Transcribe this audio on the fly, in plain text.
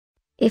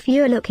If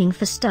you're looking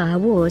for Star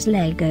Wars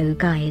Lego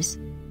guys,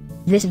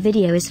 this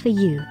video is for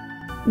you.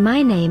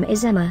 My name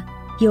is Emma,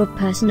 your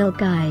personal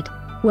guide.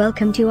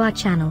 Welcome to our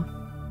channel.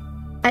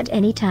 At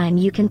any time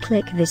you can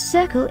click this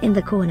circle in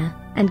the corner,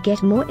 and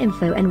get more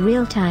info and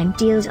real-time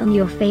deals on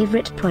your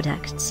favorite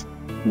products.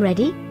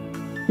 Ready?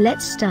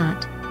 Let's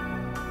start.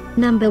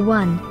 Number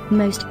 1,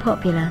 Most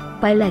Popular,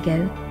 by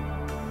Lego.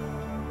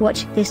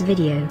 Watch this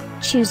video,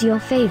 choose your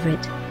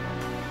favorite.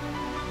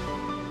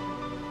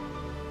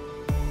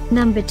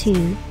 Number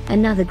 2,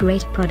 another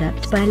great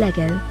product by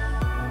Lego.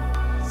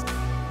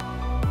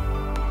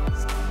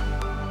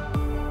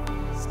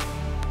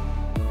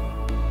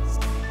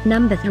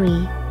 Number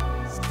 3.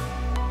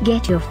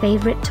 Get your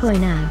favorite toy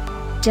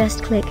now.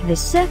 Just click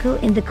this circle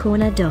in the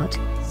corner dot.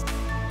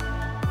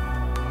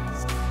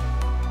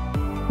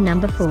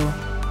 Number 4.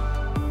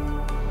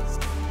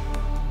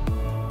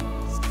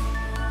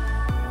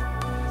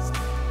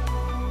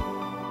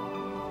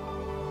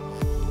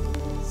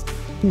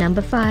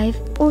 Number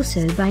 5,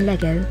 also by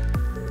Lego.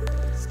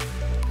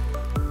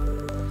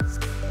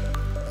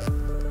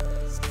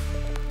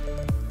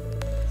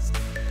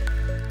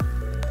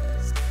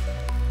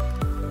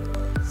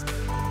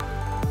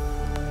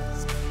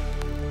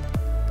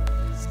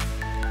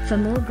 For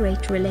more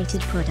great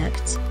related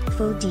products,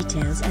 full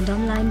details and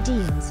online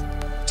deals,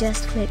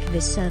 just click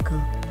this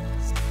circle.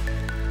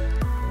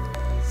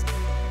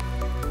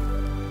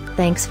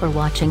 Thanks for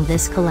watching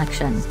this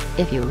collection.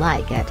 If you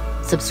like it,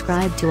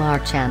 subscribe to our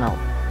channel.